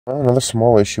Another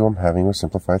small issue I'm having with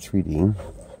Simplified 3D.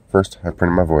 First, I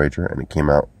printed my Voyager and it came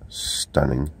out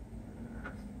stunning.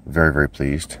 Very, very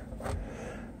pleased.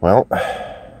 Well,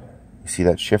 you see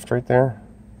that shift right there?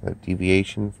 That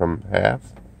deviation from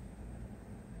half?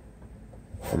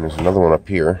 And there's another one up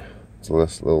here. It's a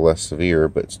little less severe,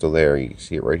 but it's still there. You can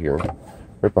see it right here.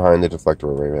 Right behind the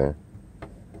deflector right there.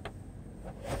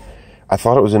 I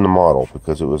thought it was in the model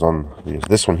because it was on...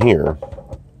 This one here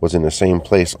was in the same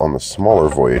place on the smaller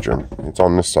Voyager. It's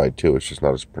on this side too, it's just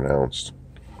not as pronounced.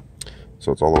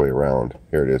 So it's all the way around.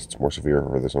 Here it is, it's more severe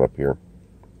for this one up here.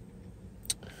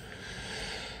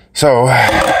 So,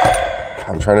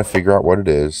 I'm trying to figure out what it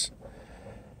is,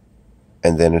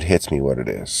 and then it hits me what it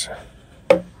is.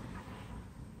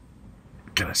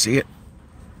 Can I see it?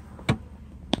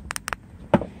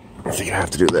 I think I have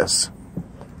to do this.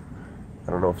 I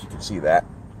don't know if you can see that.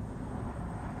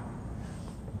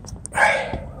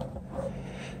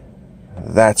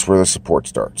 That's where the support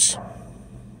starts.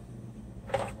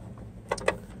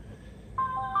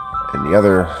 And the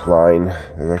other line,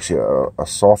 there's actually a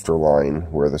softer line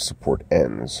where the support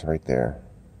ends, right there.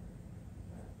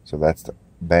 So that's the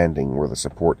banding where the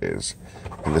support is.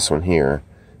 And this one here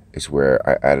is where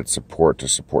I added support to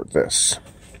support this.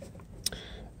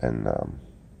 And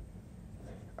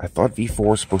I thought V4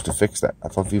 was supposed to fix that. I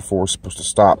thought V4 was supposed to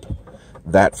stop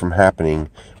that from happening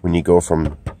when you go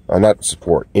from, not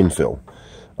support, infill.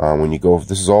 When you go,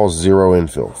 this is all zero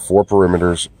infill. 4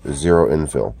 perimeters, 0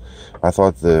 infill. I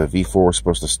thought the V4 was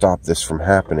supposed to stop this from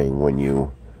happening when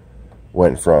you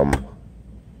went from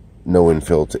no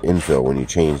infill to infill, when you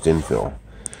changed infill.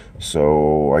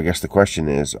 So I guess the question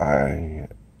is,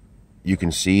 you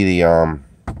can see the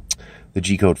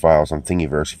G-code files on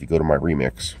Thingiverse if you go to my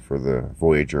remix for the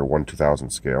Voyager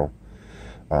 1/2000 scale.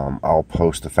 I'll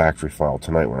post the factory file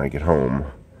tonight when I get home.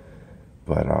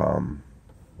 But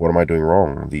what am I doing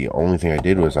wrong? The only thing I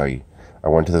did was I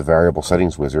went to the variable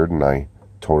settings wizard and I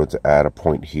told it to add a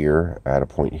point here, add a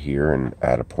point here, and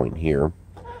add a point here.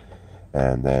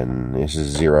 And then this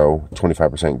is 0,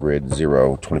 25% grid,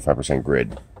 0, 25%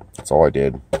 grid. That's all I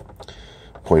did.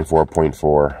 0.4,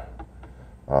 0.4,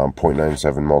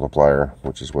 0.97 multiplier,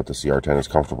 which is what the CR-10 is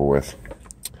comfortable with.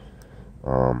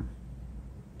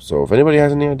 So if anybody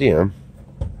has any idea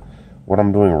what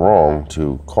I'm doing wrong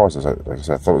to cause this, like I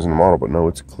said, I thought it was in the model, but no,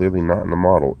 it's clearly not in the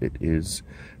model. It is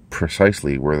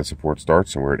precisely where the support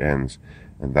starts and where it ends.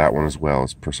 And that one as well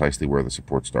is precisely where the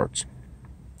support starts.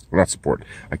 Not support.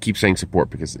 I keep saying support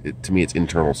because to me it's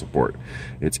internal support.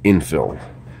 It's infill.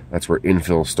 That's where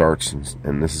infill starts,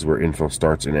 and this is where infill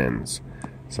starts and ends.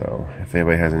 So if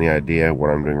anybody has any idea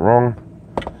what I'm doing wrong,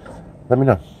 let me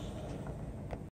know.